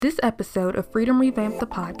This episode of Freedom Revamped the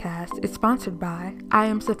podcast is sponsored by I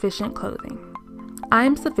Am Sufficient Clothing. I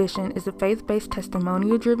Am Sufficient is a faith-based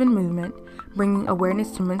testimonial-driven movement bringing awareness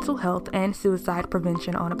to mental health and suicide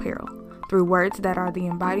prevention on apparel through words that are the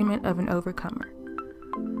embodiment of an overcomer.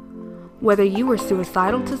 Whether you were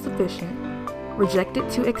suicidal to sufficient, rejected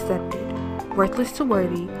to accepted, worthless to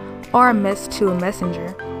worthy, or a mess to a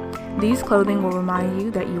messenger, these clothing will remind you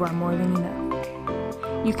that you are more than enough.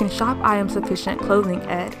 You can shop I Am Sufficient clothing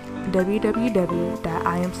at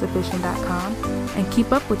www.iamsufficient.com and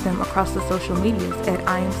keep up with them across the social medias at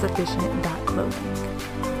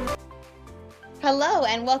iamsufficient.clothing. Hello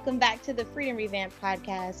and welcome back to the Freedom Revamped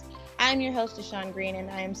podcast. I'm your host, Deshawn Green,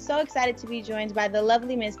 and I am so excited to be joined by the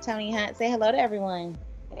lovely Miss Toni Hunt. Say hello to everyone.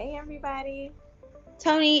 Hey, everybody.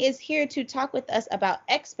 Toni is here to talk with us about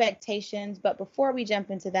expectations, but before we jump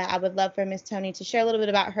into that, I would love for Miss Toni to share a little bit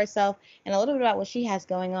about herself and a little bit about what she has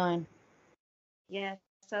going on. Yes,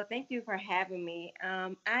 so thank you for having me.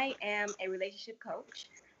 I am a relationship coach.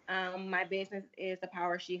 My business is The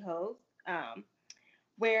Power She Holds,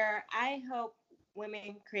 where I help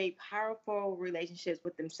women create powerful relationships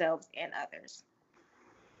with themselves and others.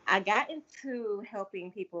 I got into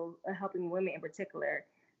helping women in particular,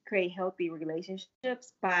 create healthy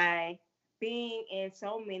relationships by being in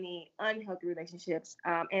so many unhealthy relationships.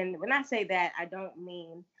 And when I say that, I don't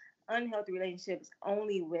mean unhealthy relationships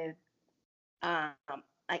only with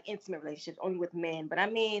like intimate relationships, only with men, but I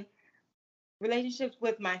mean relationships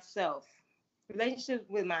with myself, relationships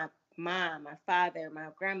with my mom, my father, my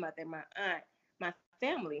grandmother, my aunt, my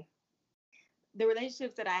family. The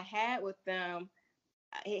relationships that I had with them,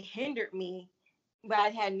 it hindered me, but I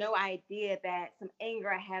had no idea that some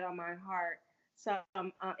anger I had on my heart,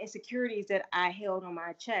 some insecurities that I held on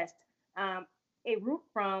my chest, it root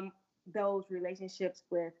from those relationships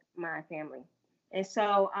with my family. And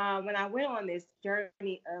so when I went on this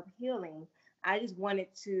journey of healing, I just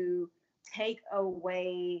wanted to take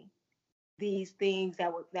away these things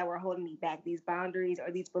that were holding me back, these boundaries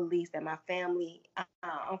or these beliefs that my family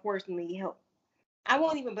unfortunately helped. I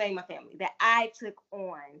won't even blame my family that I took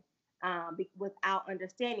on without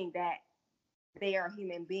understanding that they are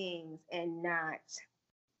human beings and not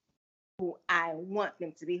who I want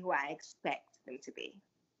them to be, who I expect them to be.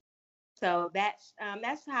 So that's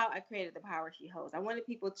how I created The Power She Holds. I wanted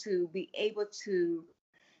people to be able to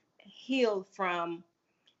heal from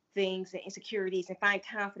things and insecurities and find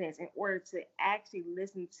confidence in order to actually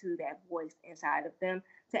listen to that voice inside of them,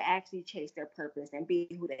 to actually chase their purpose and be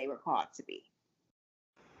who they were called to be.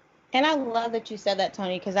 And I love that you said that,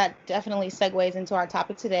 Toni, because that definitely segues into our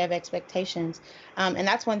topic today of expectations. And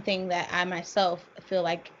that's one thing that I myself feel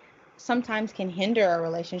like sometimes can hinder a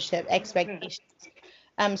relationship, expectations.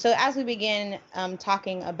 So as we begin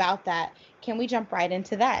talking about that, can we jump right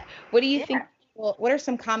into that? What do you think? Well, what are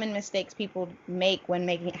some common mistakes people make when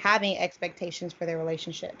having expectations for their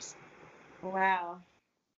relationships? Wow.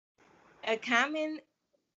 A common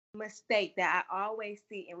mistake that I always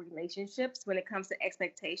see in relationships when it comes to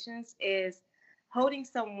expectations is holding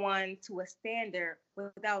someone to a standard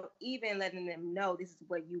without even letting them know this is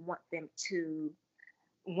what you want them to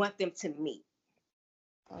meet.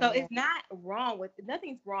 So it's nothing's wrong with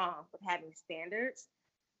having standards.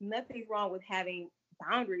 Nothing's wrong with having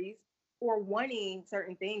boundaries or wanting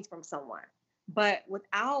certain things from someone. But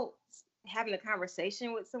without having a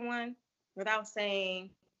conversation with someone, without saying,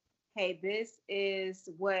 hey, this is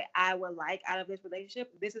what I would like out of this relationship.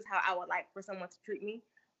 This is how I would like for someone to treat me.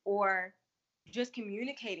 Or just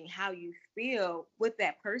communicating how you feel with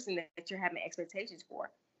that person that you're having expectations for.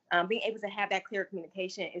 Being able to have that clear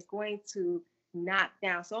communication is going to knock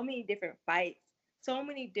down so many different fights, so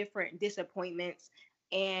many different disappointments.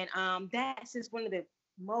 And that's just one of the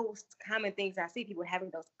most common things I see, people having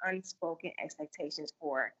those unspoken expectations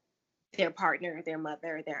for their partner, their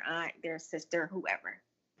mother, their aunt, their sister, whoever.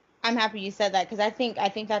 I'm happy you said that, because I think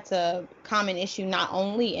that's a common issue, not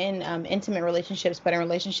only in intimate relationships, but in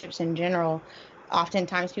relationships in general.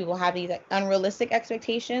 Oftentimes people have these unrealistic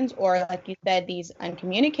expectations, or like you said, these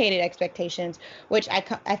uncommunicated expectations, which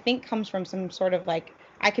I think comes from some sort of, like,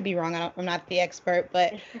 I could be wrong, I'm not the expert,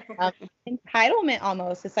 but entitlement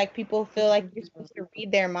almost. It's like people feel like you're supposed to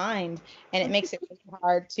read their mind, and it makes it really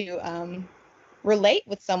hard to relate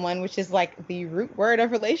with someone, which is like the root word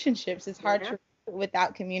of relationships. It's hard to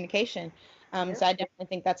without communication. So I definitely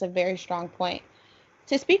think that's a very strong point.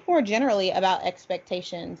 To speak more generally about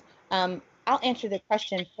expectations, I'll answer the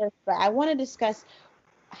question first, but I want to discuss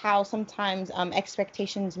how sometimes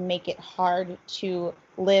expectations make it hard to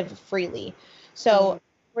live freely. So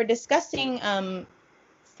we're discussing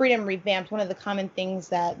Freedom Revamped, one of the common things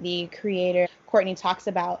that the creator Courtney talks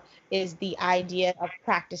about is the idea of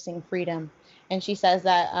practicing freedom. And she says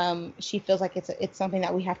that she feels like it's something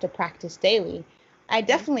that we have to practice daily. I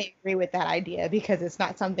definitely agree with that idea because it's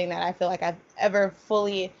not something that I feel like I've ever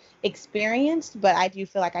fully experienced, but I do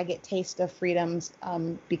feel like I get taste of freedoms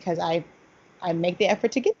because I make the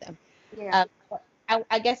effort to get them. Yeah.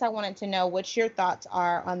 I guess I wanted to know what your thoughts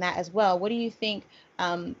are on that as well. What do you think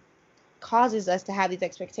causes us to have these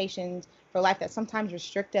expectations for life that sometimes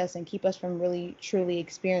restrict us and keep us from really truly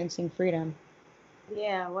experiencing freedom?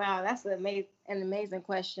 Yeah, wow, that's an amazing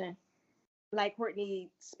question. Like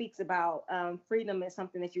Courtney speaks about, freedom is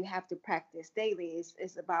something that you have to practice daily.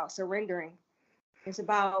 It's about surrendering. It's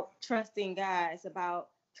about trusting God. It's about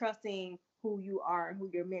trusting who you are and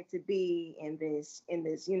who you're meant to be in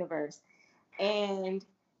this universe. And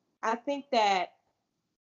I think that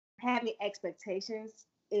having expectations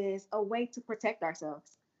is a way to protect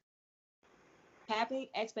ourselves. Having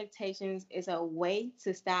expectations is a way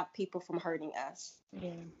to stop people from hurting us.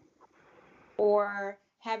 Yeah. Or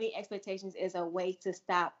having expectations is a way to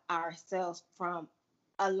stop ourselves from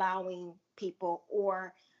allowing people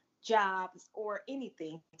or jobs or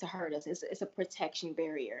anything to hurt us. It's a protection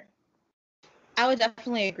barrier. I would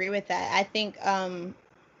definitely agree with that. I think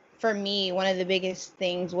for me, one of the biggest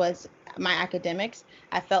things was my academics.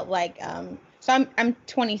 I felt like so I'm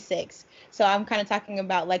 26, so I'm kind of talking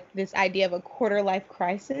about like this idea of a quarter life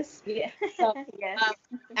crisis. Yeah. So Yes.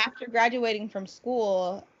 after graduating from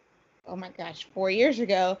school, oh my gosh, 4 years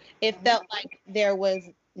ago, it Mhm. felt like there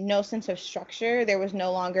was no sense of structure. There was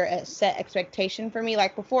no longer a set expectation for me.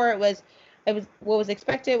 Like before, it was what was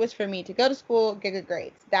expected was for me to go to school, get good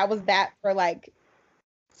grades. That was that for like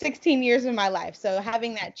 16 years of my life. So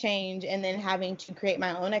having that change and then having to create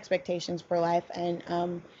my own expectations for life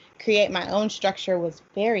and create my own structure was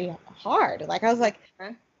very hard. Like I was like,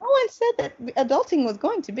 Huh? no one said that adulting was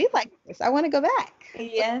going to be like this. I want to go back.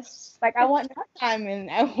 Yes. Like I want nap time and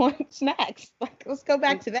I want snacks. Like let's go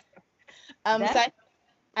back to that. So That's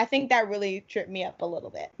I think that really tripped me up a little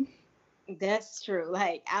bit. that's true.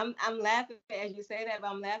 Like I'm laughing as you say that, but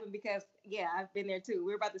I'm laughing because yeah, I've been there too.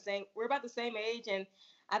 We're about the same age, and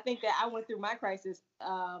I think that I went through my crisis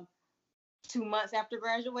 2 months after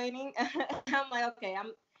graduating. I'm like, okay,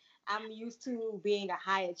 I'm used to being a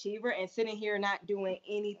high achiever, and sitting here not doing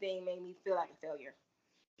anything made me feel like a failure.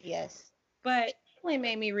 Yes. But It definitely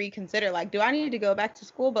made me reconsider like, do I need to go back to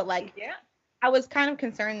school? But like yeah, I was kind of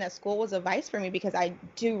concerned that school was a vice for me because I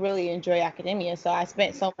do really enjoy academia. So I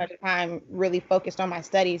spent so much time really focused on my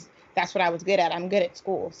studies. That's what I was good at. I'm good at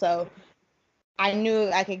school. So I knew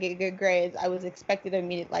I could get good grades. I was expected of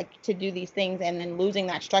me like to do these things and then losing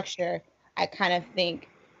that structure, I kind of think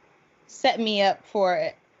set me up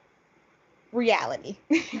for reality.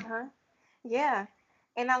 uh-huh. Yeah.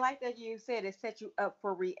 And I like that you said it set you up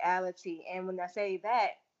for reality. And when I say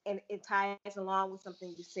that, and it ties along with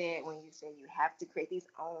something you said when you said you have to create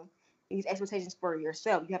these expectations for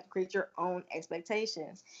yourself. You have to create your own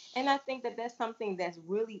expectations. And I think that that's something that's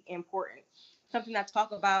really important. Something I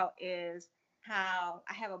talk about is how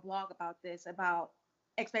I have a blog about this, about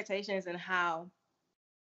expectations and how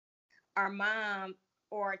our mom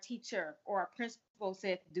or a teacher or a principal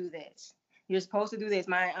said to do this. You're supposed to do this.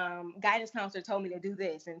 My guidance counselor told me to do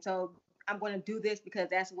this, and so I'm going to do this because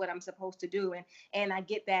that's what I'm supposed to do. And I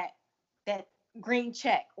get that green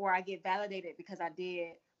check, or I get validated because I did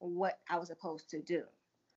what I was supposed to do.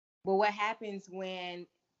 But what happens when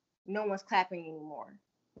no one's clapping anymore?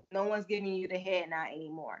 No one's giving you the head nod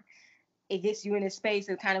anymore. It gets you in a space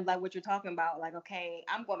of kind of like what you're talking about, like, okay,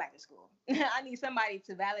 I'm going back to school. I need somebody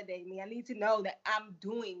to validate me. I need to know that I'm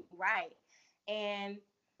doing right. And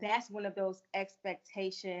that's one of those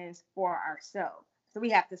expectations for ourselves. So we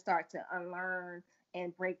have to start to unlearn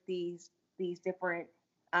and break these different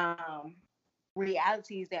um,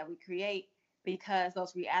 realities that we create, because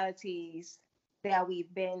those realities that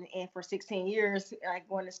we've been in for 16 years, like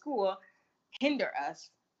going to school, hinder us.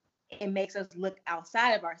 It makes us look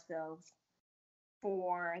outside of ourselves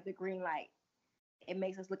for the green light. It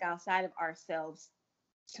makes us look outside of ourselves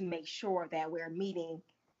to make sure that we're meeting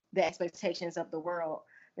the expectations of the world,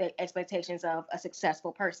 the expectations of a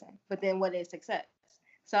successful person. But then what is success?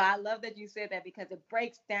 So I love that you said that, because it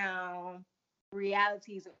breaks down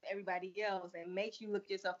realities of everybody else and makes you look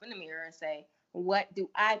yourself in the mirror and say, what do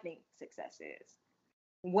I think success is?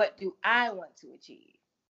 What do I want to achieve?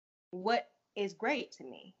 What is great to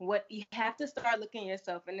me? What you have to start looking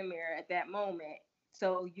yourself in the mirror at that moment,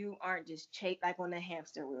 so you aren't just like on a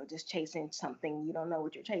hamster wheel, just chasing something you don't know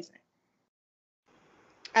what you're chasing.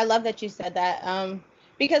 I love that you said that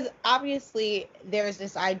because obviously there's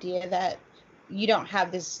this idea that you don't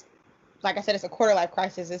have this, like I said, it's a quarter life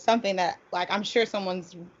crisis. It's something that, like, I'm sure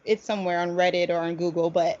it's somewhere on Reddit or on Google,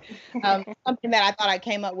 but something that I thought I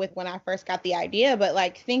came up with when I first got the idea. But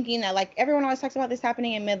like thinking that, like, everyone always talks about this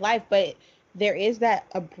happening in midlife, but there is that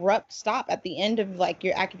abrupt stop at the end of like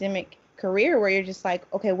your academic career where you're just like,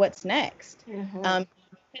 okay, what's next?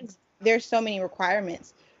 Because there's so many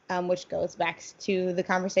requirements, which goes back to the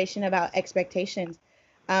conversation about expectations.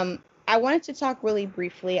 I wanted to talk really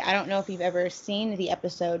briefly. I don't know if you've ever seen the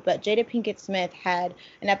episode, but Jada Pinkett Smith had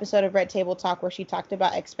an episode of Red Table Talk where she talked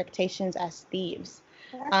about expectations as thieves.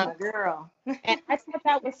 That's my girl. And I thought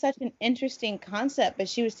that was such an interesting concept, but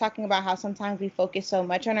she was talking about how sometimes we focus so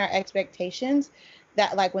much on our expectations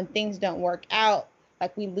that, like, when things don't work out,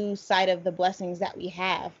 like, we lose sight of the blessings that we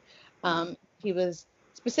have. She was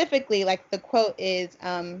specifically, like, the quote is,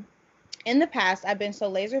 in the past, I've been so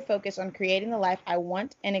laser focused on creating the life I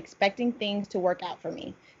want and expecting things to work out for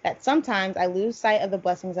me that sometimes I lose sight of the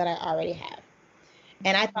blessings that I already have.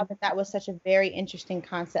 And I thought that was such a very interesting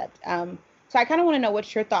concept. So I kind of want to know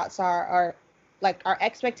what your thoughts are like, are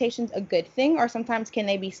expectations a good thing, or sometimes can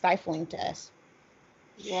they be stifling to us?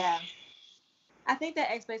 Yeah. I think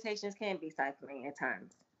that expectations can be stifling at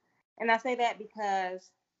times. And I say that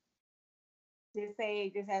because, just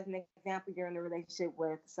as an example, you're in a relationship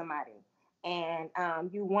with somebody and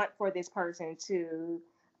you want for this person to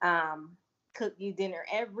cook you dinner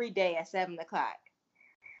every day at 7:00,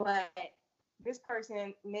 but this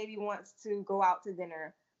person maybe wants to go out to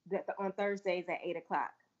dinner on Thursdays at 8:00.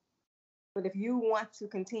 But if you want to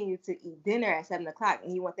continue to eat dinner at 7:00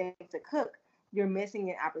 and you want them to cook, you're missing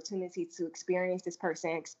an opportunity to experience this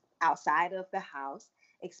person outside of the house,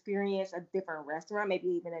 experience a different restaurant, maybe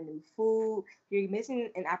even a new food. You're missing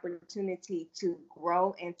an opportunity to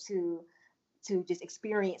grow and to just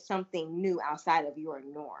experience something new outside of your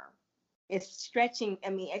norm. It's stretching. I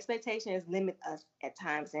mean, expectations limit us at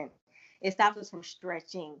times, and it stops us from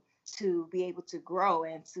stretching to be able to grow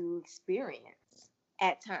and to experience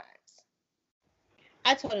at times.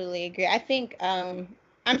 I totally agree. I think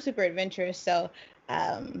I'm super adventurous, so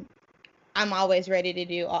I'm always ready to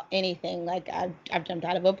do anything. Like, I've jumped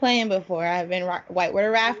out of a plane before. I've been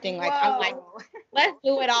whitewater rafting. Like, I'm like, let's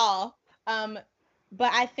do it all.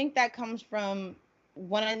 But I think that comes from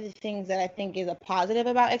one of the things that I think is a positive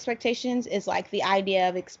about expectations is like the idea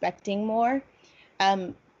of expecting more.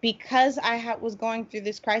 Because I was going through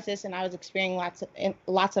this crisis and I was experiencing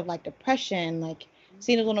lots of like depression, like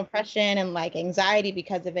seasonal depression and like anxiety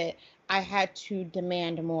because of it. I had to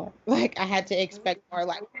demand more. Like, I had to expect more.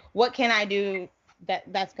 Like, what can I do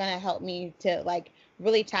that's gonna help me to like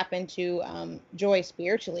really tap into joy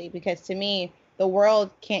spiritually? Because to me, the world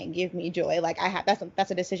can't give me joy. Like,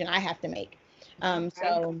 that's a decision I have to make.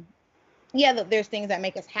 So yeah, there's things that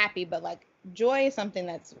make us happy, but like joy is something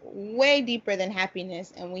that's way deeper than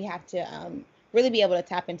happiness, and we have to really be able to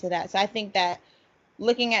tap into that. So I think that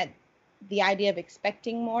looking at the idea of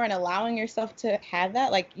expecting more and allowing yourself to have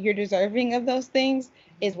that, like, you're deserving of those things,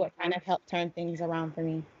 is what kind of helped turn things around for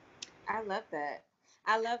me. I love that.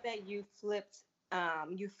 I love that you flipped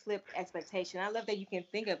expectation. I love that you can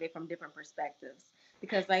think of it from different perspectives,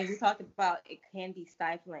 because like we talked about, it can be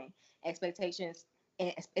stifling. Expectations,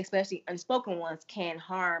 especially unspoken ones, can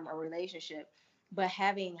harm a relationship. But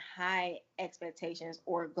having high expectations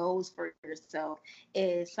or goals for yourself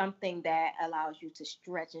is something that allows you to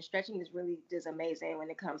stretch. And stretching is really just amazing when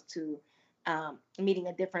it comes to meeting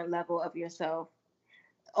a different level of yourself.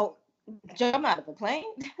 Oh, jump out of a plane,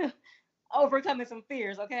 overcoming some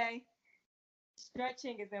fears, okay?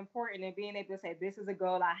 Stretching is important, and being able to say, this is a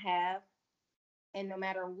goal I have, and no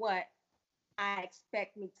matter what, I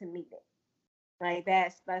expect me to meet it. Like,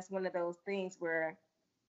 that's one of those things where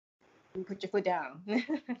you put your foot down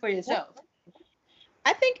for yourself.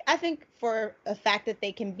 I think for a fact that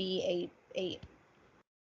they can be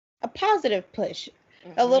a positive push,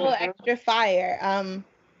 a little extra fire.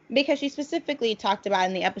 Because she specifically talked about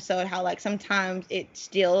in the episode how, like, sometimes it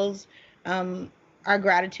steals our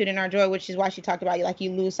gratitude and our joy, which is why she talked about, like,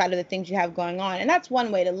 you lose sight of the things you have going on. And that's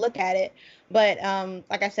one way to look at it. But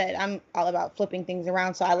like I said, I'm all about flipping things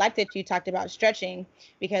around. So I like that you talked about stretching,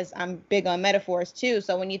 because I'm big on metaphors too.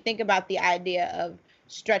 So when you think about the idea of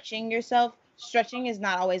stretching yourself, stretching is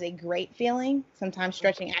not always a great feeling. Sometimes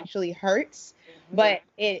stretching actually hurts, but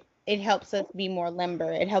it helps us be more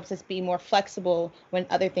limber. It helps us be more flexible when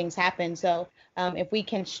other things happen. So if we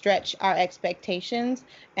can stretch our expectations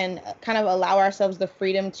and kind of allow ourselves the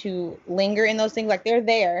freedom to linger in those things, like, they're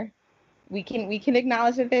there. We can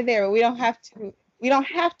acknowledge that they're there, but we don't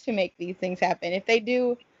have to make these things happen. If they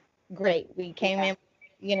do, great. We came in,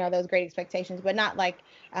 those great expectations, but not like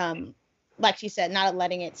like she said, not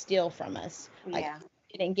letting it steal from us. Like, Yeah.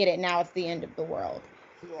 you didn't get it, now it's the end of the world.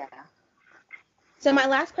 Yeah. So my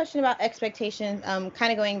last question about expectations,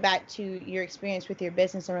 kind of going back to your experience with your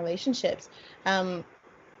business and relationships.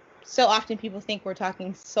 So often people think we're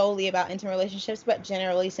talking solely about intimate relationships, but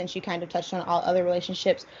generally, since you kind of touched on all other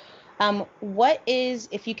relationships, what is,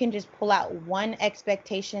 if you can just pull out one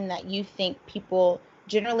expectation that you think people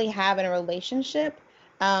generally have in a relationship,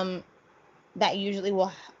 that usually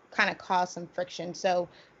will kind of cause some friction? So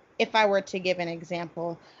if I were to give an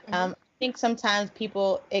example, I think sometimes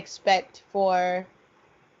people expect for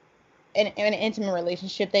an intimate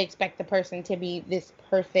relationship, they expect the person to be this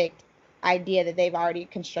perfect idea that they've already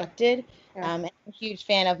constructed. I'm a huge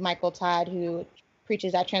fan of Michael Todd, who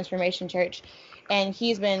preaches at Transformation Church, and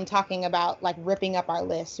he's been talking about like ripping up our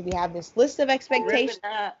list. So we have this list of expectations.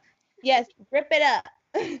 Rip it up. Yes, rip it up.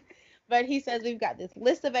 But he says we've got this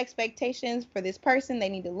list of expectations for this person. They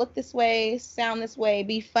need to look this way, sound this way,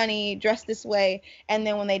 be funny, dress this way. And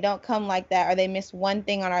then when they don't come like that, or they miss one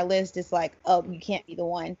thing on our list, it's like, oh, you can't be the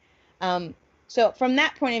one. So from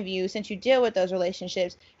that point of view, since you deal with those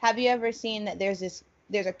relationships, have you ever seen that there's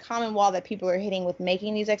a common wall that people are hitting with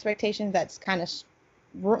making these expectations that's kind of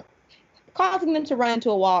causing them to run into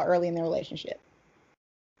a wall early in their relationship?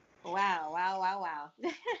 Wow.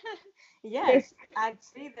 Yes, I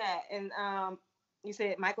see that. And you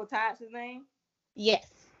said Michael Todd's his name? Yes.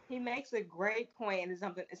 He makes a great point, and it's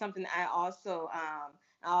something I also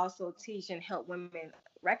teach and help women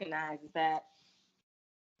recognize, is that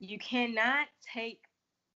you cannot take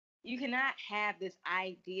you cannot have this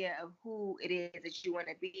idea of who it is that you want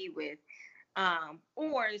to be with,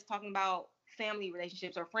 or it's talking about family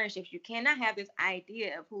relationships or friendships. You cannot have this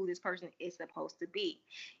idea of who this person is supposed to be.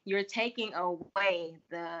 You're taking away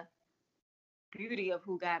the beauty of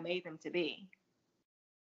who God made them to be.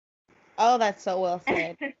 Oh, that's so well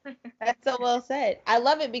said. That's so well said. I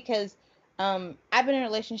love it because I've been in a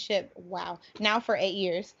relationship, wow, now for 8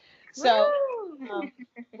 years. So Woo!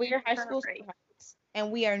 we are high school Celebrate. sweethearts,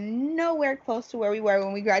 and we are nowhere close to where we were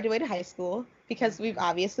when we graduated high school because we've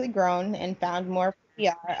obviously grown and found more who we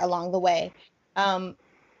are along the way. Um,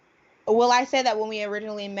 will I say that when we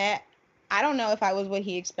originally met, I don't know if I was what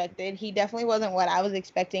he expected. He definitely wasn't what I was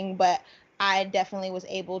expecting, but I definitely was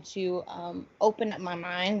able to open up my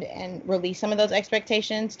mind and release some of those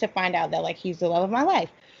expectations to find out that like he's the love of my life.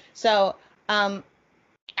 So um,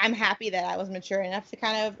 I'm happy that I was mature enough to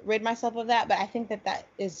kind of rid myself of that. But I think that that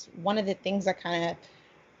is one of the things that kind of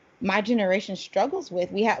my generation struggles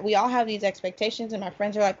with. We all have these expectations, and my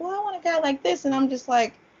friends are like, "Well, I want a guy like this," and I'm just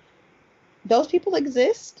like, those people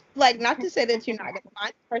exist. Like, not to say that you're not gonna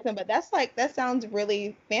find this person, but that's like, that sounds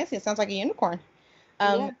really fancy. It sounds like a unicorn. Yeah.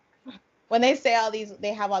 Um, when they say all these,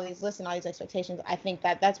 they have all these lists and all these expectations, I think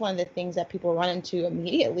that that's one of the things that people run into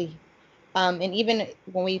immediately. And even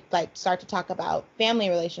when we like start to talk about family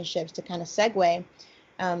relationships, to kind of segue,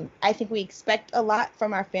 I think we expect a lot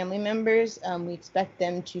from our family members. We expect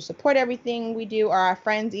them to support everything we do, or our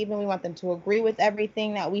friends even. We want them to agree with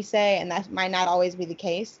everything that we say, and that might not always be the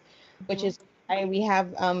case, which is why we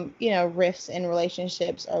have, rifts in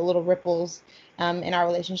relationships, or little ripples in our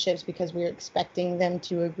relationships, because we're expecting them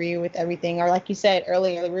to agree with everything. Or like you said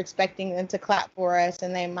earlier, we're expecting them to clap for us,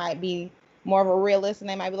 and they might be more of a realist, and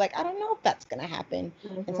they might be like, I don't know if that's going to happen.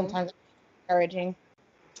 And Mm-hmm. sometimes it's encouraging.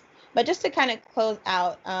 But just to kind of close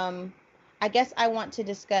out, I guess I want to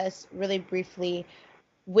discuss really briefly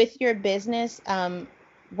with your business.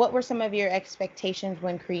 What were some of your expectations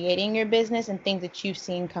when creating your business, and things that you've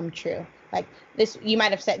seen come true? Like this, you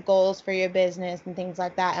might have set goals for your business and things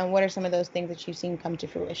like that. And what are some of those things that you've seen come to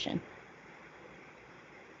fruition?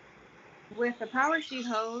 With the Power She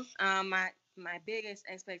Holds, my biggest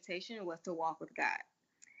expectation was to walk with God,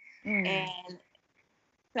 Mm. and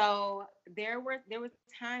so there were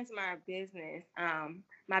times in my business.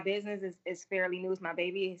 My business is fairly new. It's my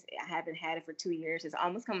baby. I haven't had it for 2 years. It's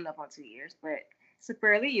almost coming up on 2 years, but it's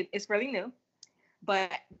fairly new.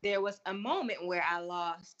 But there was a moment where I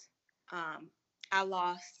lost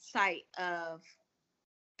sight of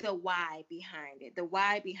the why behind it. The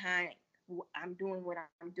why behind I'm doing what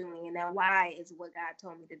I'm doing, and that why is what God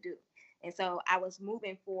told me to do. And so I was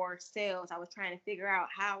moving for sales. I was trying to figure out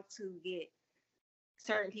how to get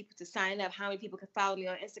certain people to sign up, how many people could follow me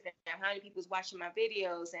on Instagram, how many people was watching my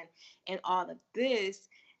videos, and all of this.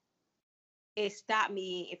 It stopped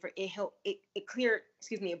me. It helped. It cleared.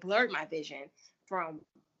 Excuse me. It blurred my vision from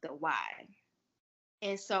the why.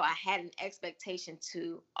 And so I had an expectation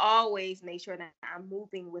to always make sure that I'm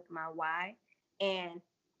moving with my why. And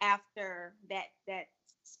after that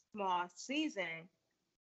small season,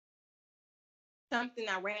 something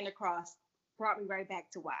I ran across brought me right back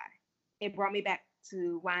to why. it brought me back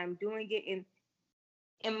to why I'm doing it.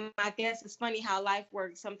 And I guess it's funny how life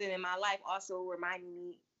works. Something in my life also reminded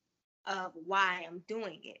me of why I'm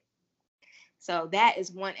doing it. So that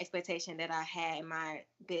is one expectation that I had in my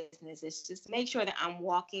business, is just make sure that I'm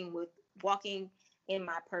walking in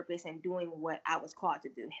my purpose and doing what I was called to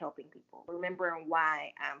do, helping people, remembering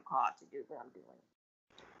why I'm called to do what I'm doing.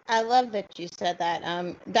 I love that you said that.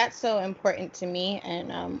 That's so important to me,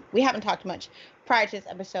 and we haven't talked much prior to this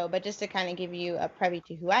episode, but just to kind of give you a preview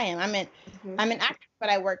to who I am, I'm an actor, but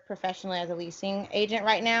I work professionally as a leasing agent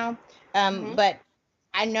right now. But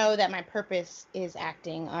I know that my purpose is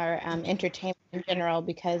acting or entertainment in general,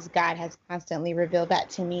 because God has constantly revealed that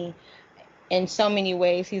to me in so many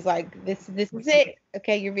ways. He's like, this is it.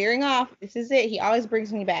 Okay, you're veering off. This is it. He always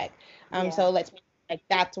brings me back. So let's, like,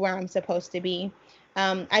 that's where I'm supposed to be.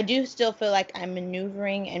 I do still feel like I'm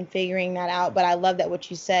maneuvering and figuring that out, but I love that what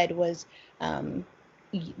you said was,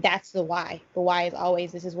 that's the why. The why is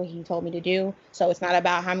always, this is what he told me to do. So it's not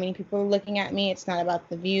about how many people are looking at me. It's not about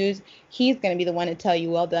the views. He's going to be the one to tell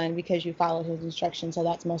you, well done, because you followed his instructions. So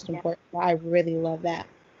that's most important. I really love that.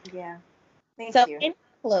 Yeah. Thank you.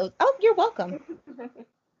 Oh, you're welcome.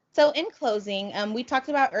 So in closing, we talked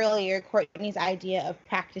about earlier Courtney's idea of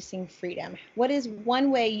practicing freedom. What is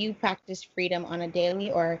one way you practice freedom on a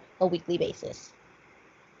daily or a weekly basis?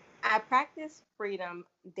 I practice freedom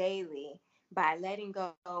daily by letting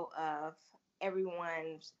go of every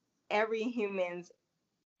human's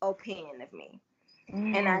opinion of me.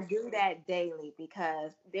 And I do that daily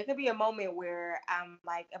because there could be a moment where I'm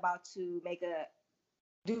like about to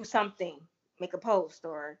do something, make a post,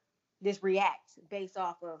 or just react based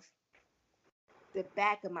off of the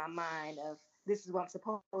back of my mind of, this is what I'm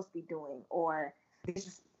supposed to be doing, or this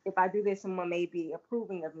is, if I do this, someone may be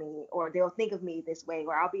approving of me, or they'll think of me this way,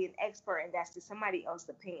 or I'll be an expert, and that's just somebody else's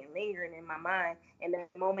opinion lingering in my mind. And the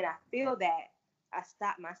moment I feel that, I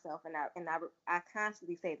stop myself, and I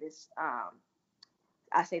constantly say this.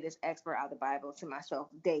 I say this expert out of the Bible to myself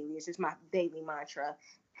daily. It's just my daily mantra.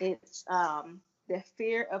 It's the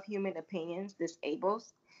fear of human opinions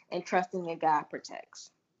disables, and trusting in God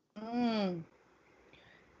protects.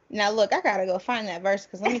 Now look, I gotta go find that verse,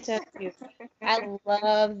 because let me tell you, I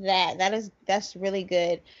love that. That's really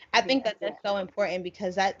good. I think that's so important,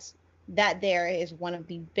 because that there is one of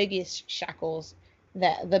the biggest shackles,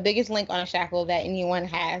 the biggest link on a shackle that anyone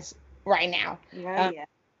has right now.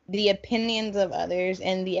 The opinions of others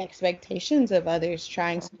and the expectations of others,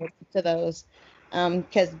 trying to live up to those.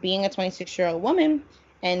 Because being a 26-year-old woman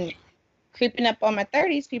and creeping up on my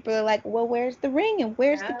 30s, people are like, well, where's the ring, and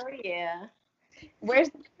where's where's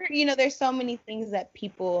the, there's so many things that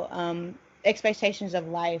people, expectations of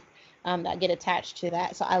life, that get attached to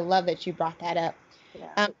that. So I love that you brought that up.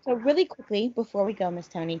 So really quickly, before we go, Miss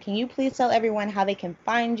Toni, can you please tell everyone how they can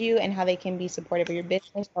find you and how they can be supportive of your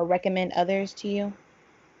business or recommend others to you?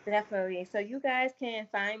 Definitely. So you guys can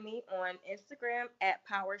find me on Instagram at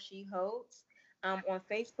Power She Holds, on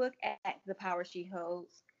Facebook at The Power She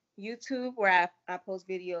Holds, YouTube, where I post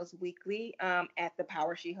videos weekly, at The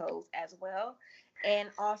Power She Holds as well. And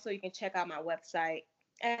also you can check out my website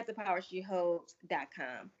at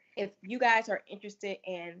thepowersheholds.com. If you guys are interested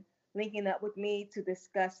in linking up with me to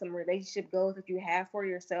discuss some relationship goals that you have for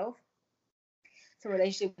yourself, some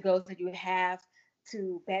relationship goals that you have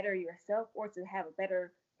to better yourself or to have a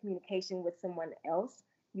better communication with someone else,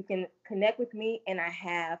 you can connect with me. And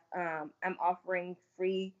I'm offering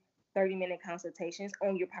free 30-minute consultations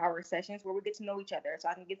on your power sessions, where we get to know each other, so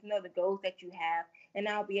I can get to know the goals that you have, and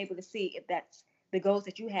I'll be able to see if that's the goals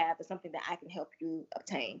that you have is something that I can help you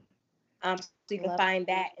obtain. So you can find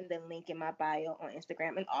that in the link in my bio on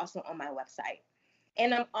Instagram and also on my website.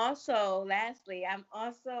 And lastly, I'm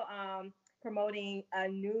also promoting a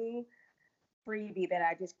new freebie that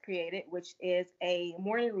I just created, which is a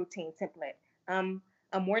morning routine template.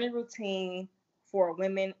 A morning routine for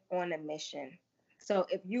women on a mission. So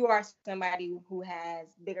if you are somebody who has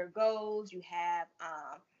bigger goals, you have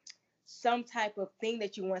some type of thing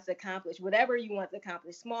that you want to accomplish, whatever you want to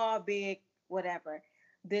accomplish, small, big, whatever,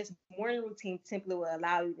 this morning routine template will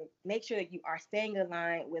allow you to make sure that you are staying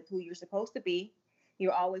aligned with who you're supposed to be.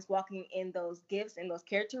 You're always walking in those gifts and those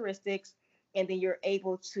characteristics, and then you're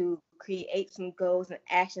able to create some goals and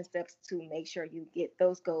action steps to make sure you get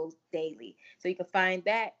those goals daily. So you can find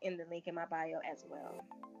that in the link in my bio as well.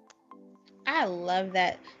 I love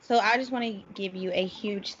that. So I just want to give you a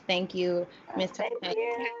huge thank you, Miss Toni. Thank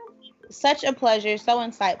you. Such a pleasure, so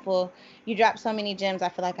insightful. You dropped so many gems. I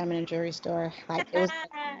feel like I'm in a jewelry store. Like, it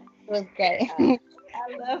was great. I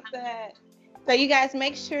love that. So you guys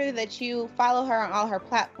make sure that you follow her on all her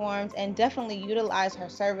platforms and definitely utilize her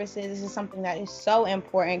services. This is something that is so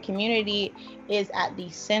important. Community is at the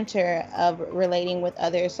center of relating with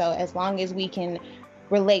others. So as long as we can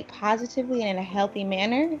relate positively and in a healthy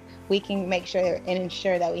manner, we can make sure and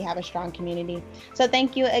ensure that we have a strong community. So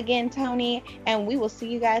thank you again, Toni, and we will see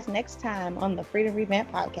you guys next time on the Freedom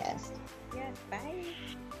Revamp podcast. Yes, bye.